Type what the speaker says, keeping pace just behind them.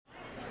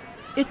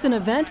It's an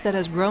event that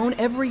has grown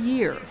every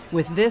year,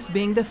 with this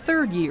being the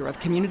third year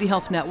of Community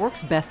Health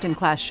Network's Best in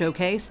Class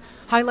Showcase,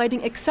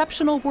 highlighting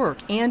exceptional work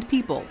and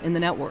people in the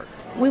network.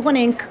 We want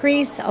to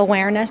increase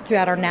awareness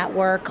throughout our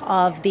network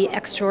of the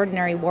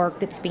extraordinary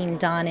work that's being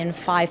done in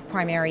 5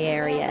 primary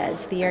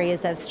areas. The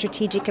areas of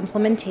strategic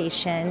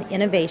implementation,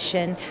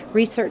 innovation,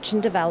 research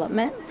and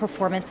development,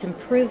 performance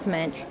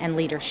improvement, and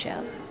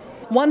leadership.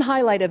 One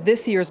highlight of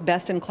this year's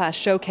Best in Class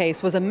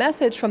Showcase was a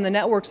message from the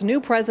network's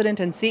new president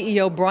and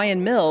CEO,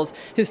 Brian Mills,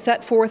 who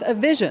set forth a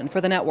vision for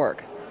the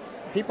network.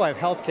 People have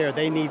health care,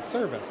 they need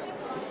service.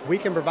 We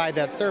can provide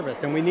that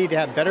service, and we need to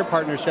have better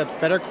partnerships,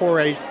 better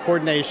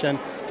coordination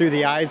through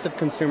the eyes of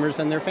consumers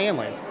and their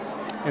families.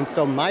 And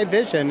so my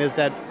vision is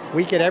that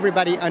we get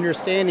everybody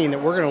understanding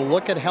that we're going to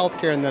look at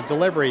healthcare and the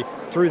delivery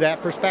through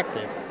that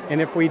perspective.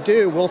 And if we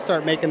do, we'll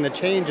start making the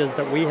changes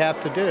that we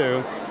have to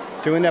do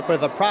to end up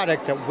with a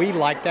product that we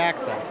like to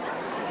access.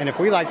 And if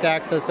we like to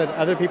access it,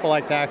 other people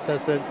like to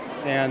access it,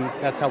 and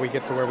that's how we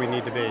get to where we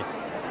need to be.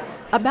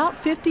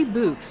 About 50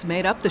 booths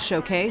made up the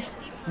showcase,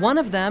 one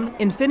of them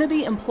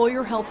Infinity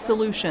Employer Health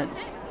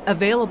Solutions,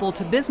 available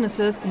to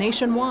businesses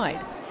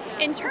nationwide.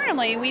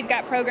 Internally, we've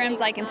got programs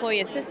like employee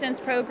assistance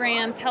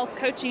programs, health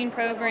coaching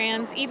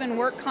programs, even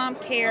work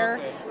comp care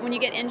when you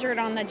get injured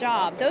on the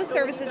job. Those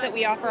services that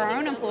we offer our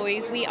own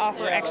employees, we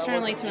offer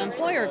externally to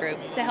employer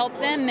groups to help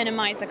them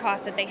minimize the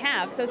costs that they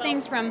have. So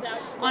things from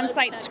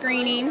on-site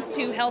screenings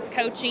to health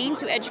coaching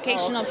to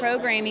educational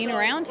programming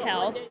around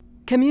health.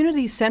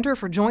 Community Center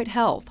for Joint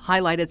Health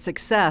highlighted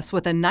success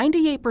with a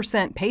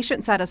 98%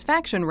 patient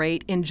satisfaction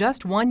rate in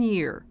just 1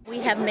 year. We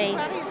have made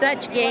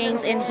such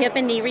gains in hip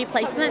and knee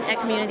replacement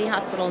at Community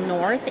Hospital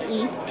North,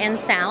 East, and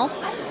South.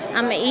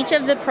 Each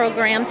of the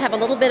programs have a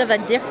little bit of a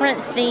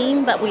different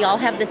theme, but we all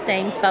have the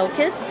same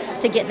focus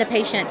to get the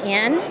patient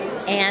in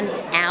and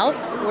out.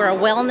 We're a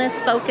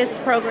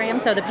wellness-focused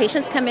program, so the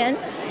patients come in,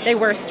 they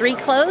wear street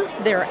clothes,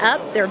 they're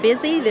up, they're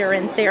busy, they're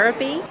in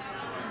therapy.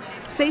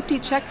 Safety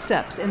check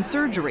steps in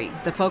surgery,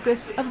 the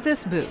focus of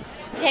this booth.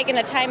 Taking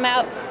a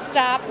timeout,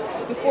 stop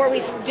before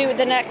we do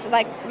the next,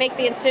 make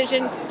the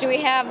incision.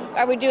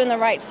 Are we doing the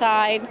right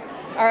side?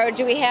 Or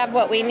do we have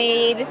what we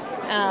need?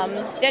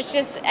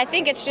 I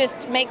think it's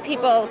just make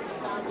people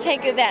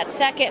take that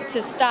second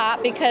to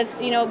stop, because,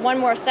 one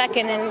more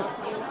second and,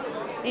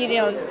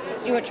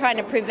 you were trying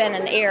to prevent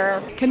an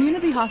error.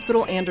 Community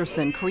Hospital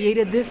Anderson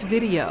created this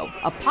video,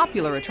 a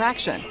popular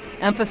attraction,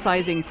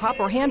 emphasizing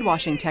proper hand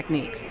washing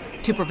techniques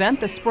to prevent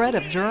the spread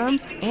of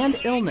germs and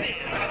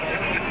illness.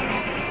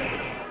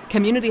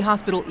 Community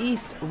Hospital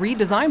East's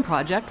redesign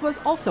project was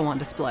also on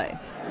display.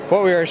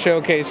 What we are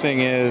showcasing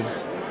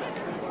is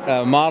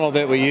a model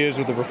that we use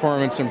with the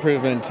performance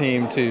improvement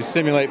team to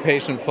simulate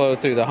patient flow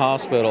through the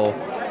hospital.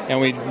 And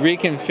we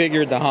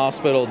reconfigured the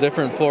hospital,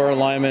 different floor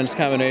alignments,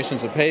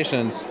 combinations of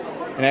patients,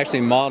 and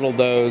actually modeled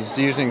those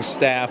using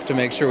staff to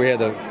make sure we had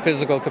the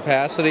physical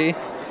capacity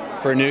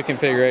for a new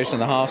configuration of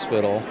the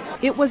hospital.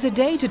 It was a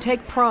day to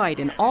take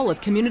pride in all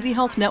of Community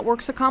Health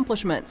Network's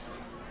accomplishments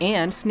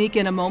and sneak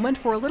in a moment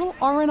for a little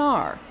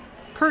R&R,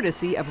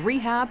 courtesy of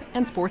Rehab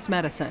and Sports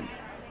Medicine.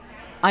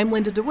 I'm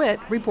Linda DeWitt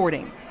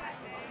reporting.